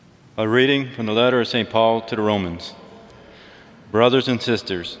A reading from the letter of St. Paul to the Romans. Brothers and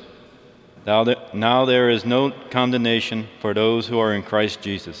sisters, now there is no condemnation for those who are in Christ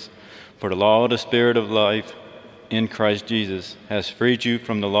Jesus. For the law of the Spirit of life in Christ Jesus has freed you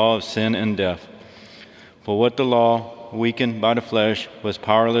from the law of sin and death. For what the law, weakened by the flesh, was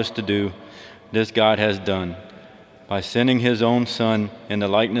powerless to do, this God has done, by sending his own Son in the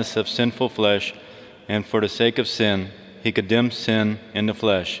likeness of sinful flesh, and for the sake of sin, he condemned sin in the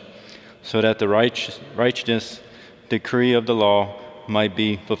flesh, so that the righteous decree of the law might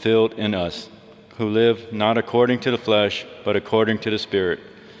be fulfilled in us, who live not according to the flesh, but according to the Spirit.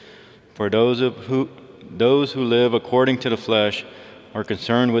 For those who live according to the flesh are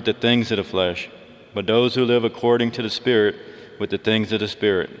concerned with the things of the flesh, but those who live according to the Spirit with the things of the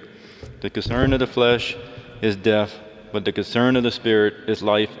Spirit. The concern of the flesh is death, but the concern of the Spirit is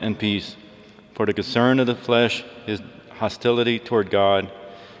life and peace. For the concern of the flesh is hostility toward God.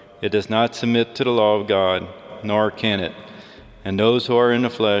 It does not submit to the law of God, nor can it. And those who are in the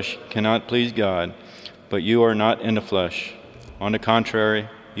flesh cannot please God. But you are not in the flesh. On the contrary,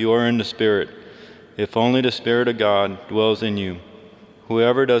 you are in the Spirit, if only the Spirit of God dwells in you.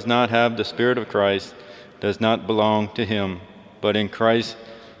 Whoever does not have the Spirit of Christ does not belong to him, but in Christ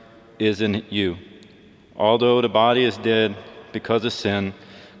is in you. Although the body is dead because of sin,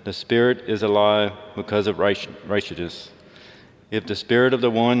 the Spirit is alive because of righteousness. If the Spirit of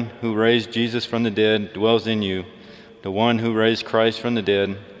the one who raised Jesus from the dead dwells in you, the one who raised Christ from the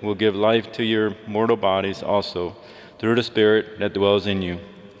dead will give life to your mortal bodies also, through the Spirit that dwells in you.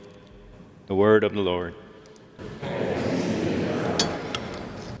 The word of the Lord.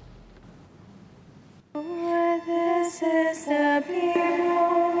 This is the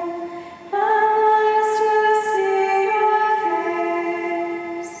people, alas to see your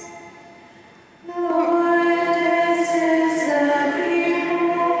face. Lord, this is the people,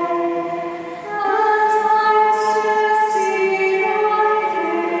 alas to see your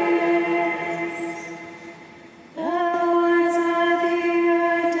face. The words of the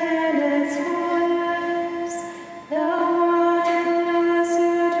earth and its fullness, the world and those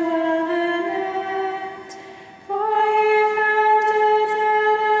who dwell in it. For he founded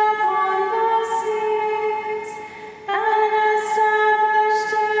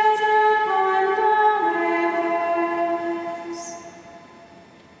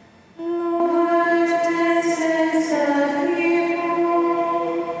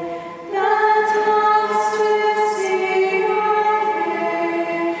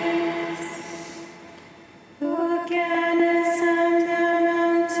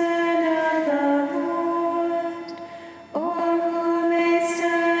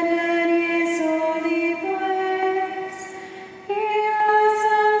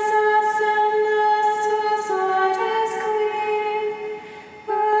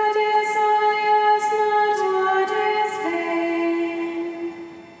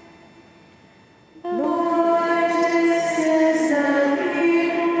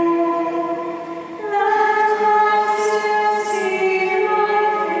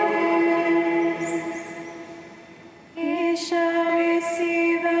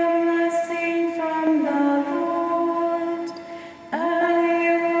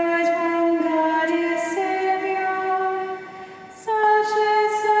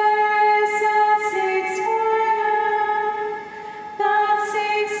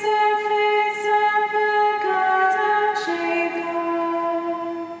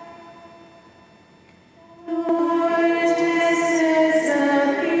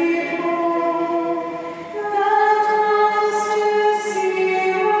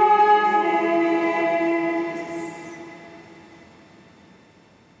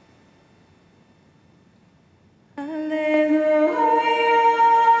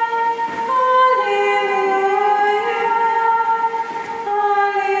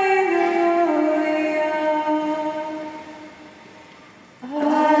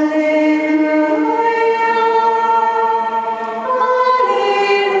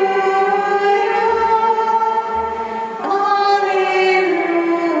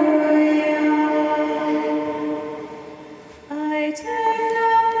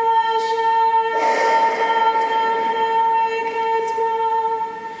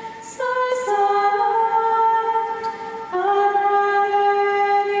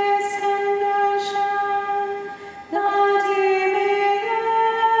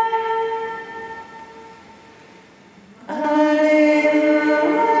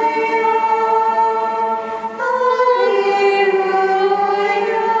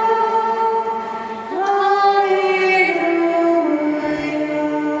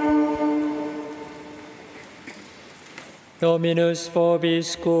Dominus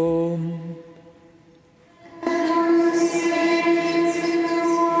vobiscum.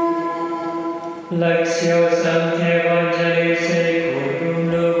 Lectio Sancti Evangelii secundum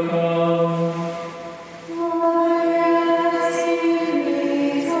Lucam.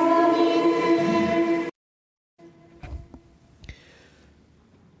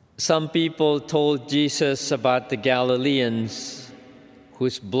 Some people told Jesus about the Galileans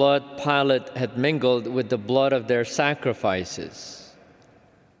whose blood Pilate had mingled with the blood of their sacrifices.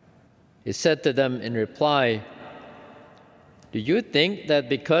 He said to them in reply, "Do you think that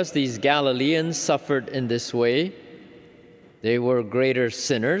because these Galileans suffered in this way, they were greater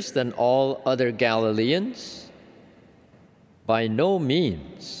sinners than all other Galileans? By no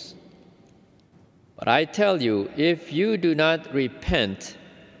means. But I tell you, if you do not repent,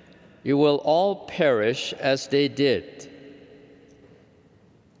 you will all perish as they did.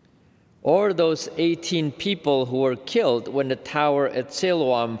 Or those 18 people who were killed when the tower at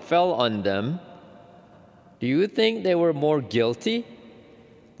Siloam fell on them, do you think they were more guilty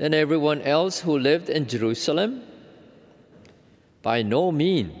than everyone else who lived in Jerusalem? By no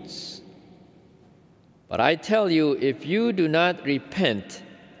means. But I tell you, if you do not repent,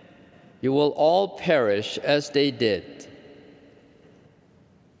 you will all perish as they did."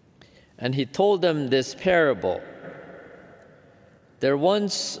 And he told them this parable. There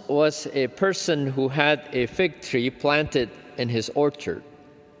once was a person who had a fig tree planted in his orchard.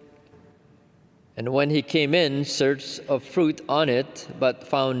 And when he came in search of fruit on it, but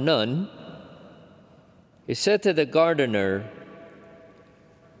found none, he said to the gardener,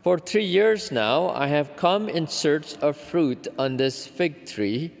 "For 3 years now I have come in search of fruit on this fig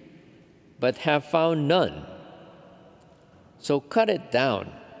tree, but have found none. So cut it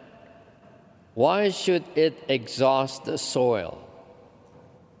down. Why should it exhaust the soil?"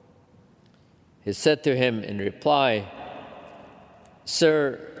 He said to him in reply,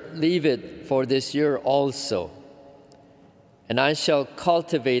 "Sir, leave it for this year also, and I shall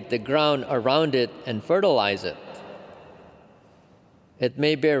cultivate the ground around it and fertilize it. It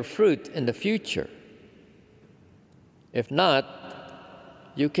may bear fruit in the future. If not,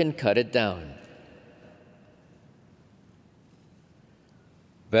 you can cut it down."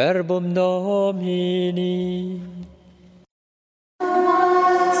 Verbum Domini.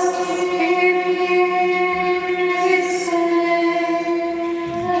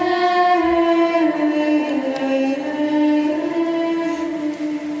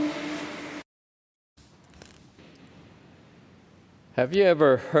 Have you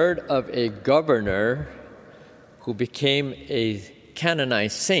ever heard of a governor who became a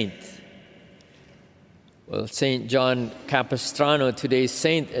canonized saint? Well, St. John Capistrano, today's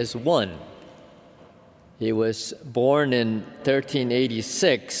saint, is one. He was born in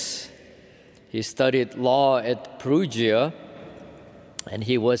 1386. He studied law at Perugia, and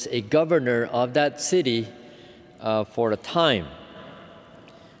he was a governor of that city for a time.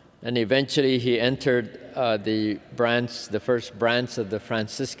 And eventually he entered the first branch of the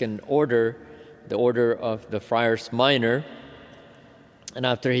Franciscan order, the Order of the Friars Minor. And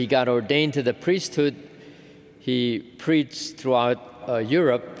after he got ordained to the priesthood, he preached throughout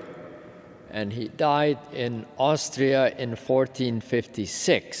Europe, and he died in Austria in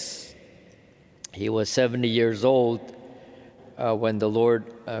 1456. He was 70 years old when the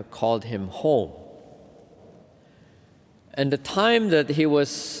Lord called him home. And the time that he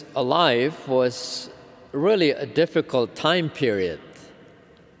was alive was really a difficult time period.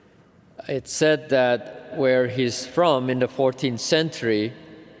 It's said that where he's from in the 14th century,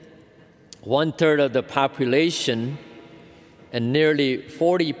 1/3 of the population and nearly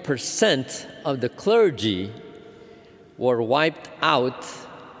 40% of the clergy were wiped out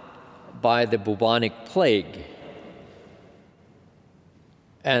by the bubonic plague.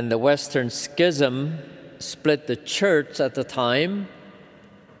 And the Western Schism split the church at the time,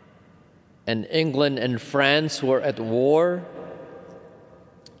 and England and France were at war.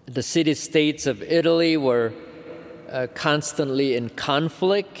 The city-states of Italy were constantly in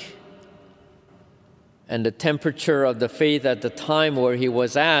conflict, and the temperature of the faith at the time where he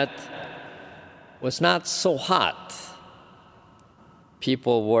was at was not so hot.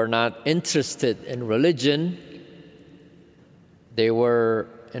 People were not interested in religion. They were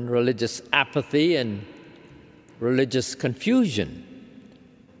in religious apathy and religious confusion.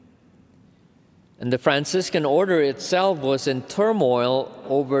 And the Franciscan order itself was in turmoil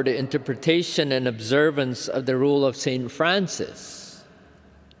over the interpretation and observance of the rule of St. Francis.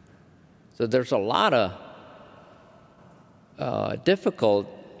 So there's a lot of difficult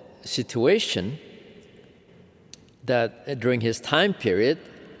situation that during his time period,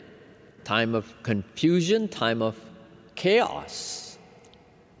 time of confusion, time of chaos.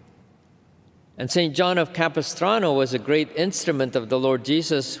 And St. John of Capistrano was a great instrument of the Lord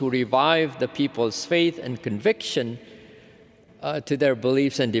Jesus who revived the people's faith and conviction to their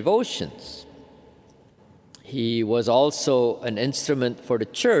beliefs and devotions. He was also an instrument for the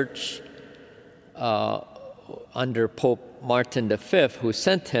Church under Pope Martin V, who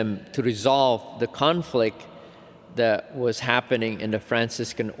sent him to resolve the conflict that was happening in the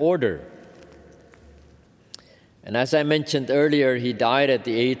Franciscan order. And as I mentioned earlier, he died at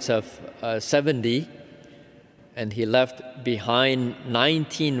the age of 70, and he left behind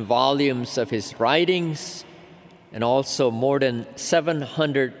 19 volumes of his writings and also more than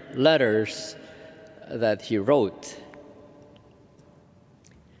 700 letters that he wrote.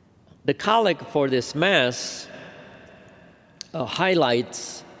 The collect for this Mass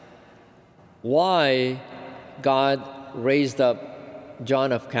highlights why God raised up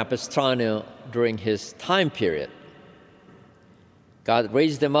John of Capistrano during his time period. God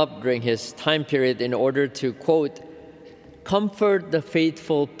raised him up during his time period in order to, quote, comfort the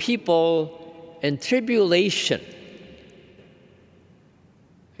faithful people in tribulation.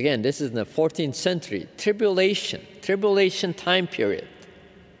 Again, this is in the 14th century, tribulation time period.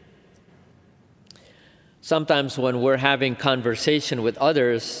 Sometimes when we're having conversation with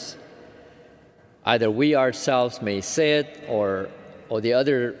others, either we ourselves may say it or the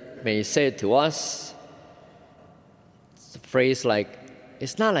other may say it to us. It's a phrase like,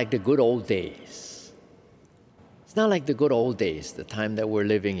 it's not like the good old days. It's not like the good old days, the time that we're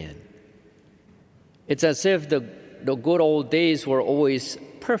living in. It's as if the good old days were always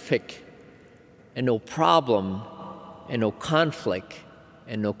perfect and no problem and no conflict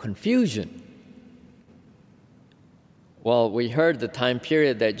and no confusion. Well, we heard the time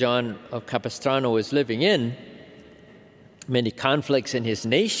period that John of Capistrano was living in, many conflicts in his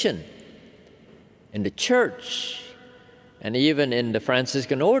nation, in the church, and even in the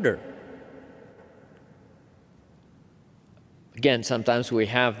Franciscan order. Again, sometimes we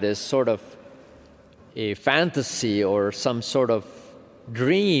have this sort of a fantasy or some sort of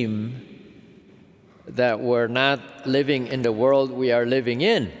dream that we're not living in the world we are living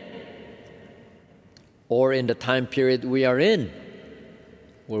in, or in the time period we are in.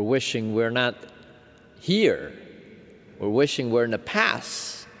 We're wishing we're not here. We're wishing we're in the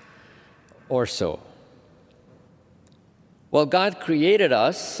past or so. Well, God created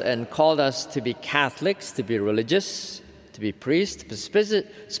us and called us to be Catholics, to be religious, to be priests,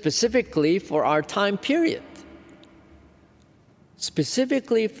 specifically for our time period.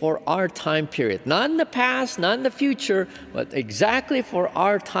 Specifically for our time period. Not in the past, not in the future, but exactly for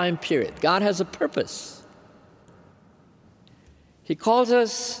our time period. God has a purpose. He calls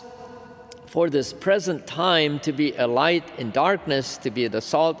us for this present time to be a light in darkness, to be the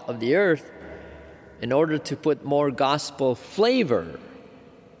salt of the earth, in order to put more gospel flavor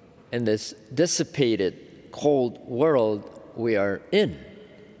in this dissipated, cold world we are in.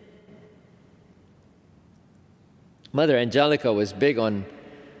 Mother Angelica was big on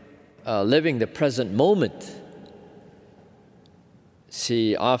living the present moment.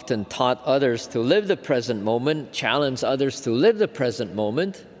 She often taught others to live the present moment, challenged others to live the present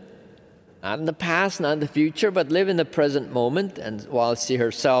moment, not in the past, not in the future, but live in the present moment, and while she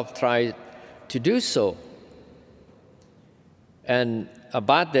herself tried to do so. And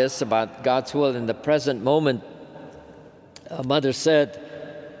about this, about God's will in the present moment, Mother said,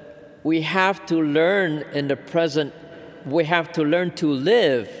 we have to learn in the present, we have to learn to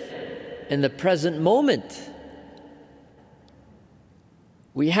live in the present moment.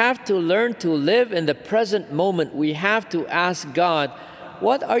 We have to learn to live in the present moment. We have to ask God,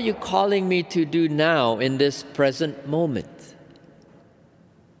 what are you calling me to do now in this present moment?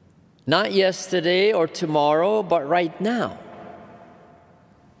 Not yesterday or tomorrow, but right now.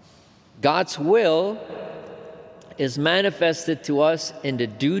 God's will is manifested to us in the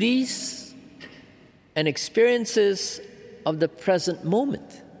duties and experiences of the present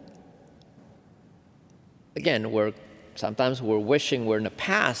moment. Again, sometimes we're wishing we're in the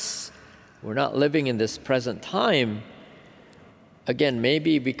past. We're not living in this present time. Again,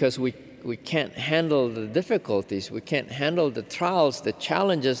 maybe because we can't handle the difficulties, we can't handle the trials, the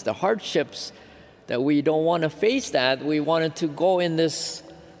challenges, the hardships, that we don't want to face that. We wanted to go in this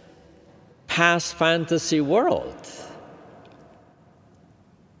past fantasy world.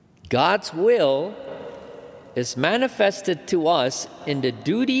 God's will is manifested to us in the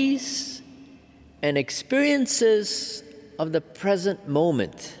duties and experiences of the present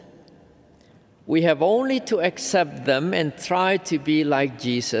moment. We have only to accept them and try to be like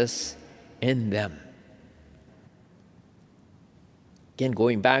Jesus in them. Again,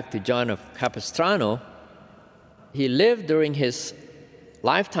 going back to John of Capistrano, he lived during his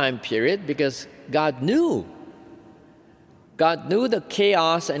lifetime period because God knew. God knew the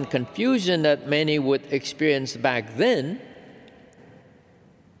chaos and confusion that many would experience back then.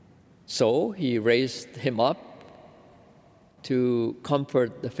 So he raised him up to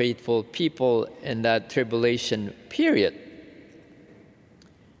comfort the faithful people in that tribulation period.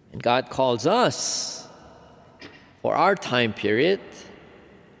 And God calls us for our time period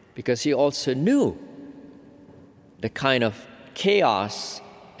because he also knew the kind of chaos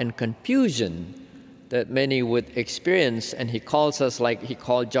and confusion that many would experience, and he calls us, like he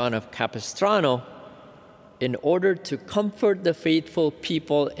called John of Capistrano, in order to comfort the faithful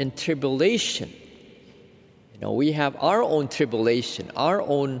people in tribulation. You know, we have our own tribulation, our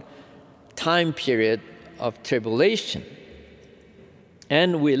own time period of tribulation,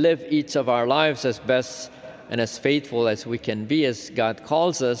 and we live each of our lives as best and as faithful as we can be, as God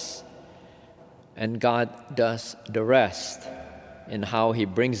calls us, and God does the rest in how he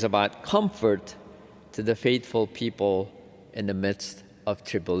brings about comfort to the faithful people in the midst of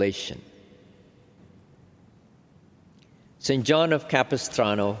tribulation. St. John of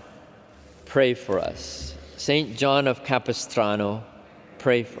Capistrano, pray for us. St. John of Capistrano,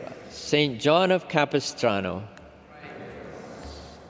 pray for us. St. John of Capistrano,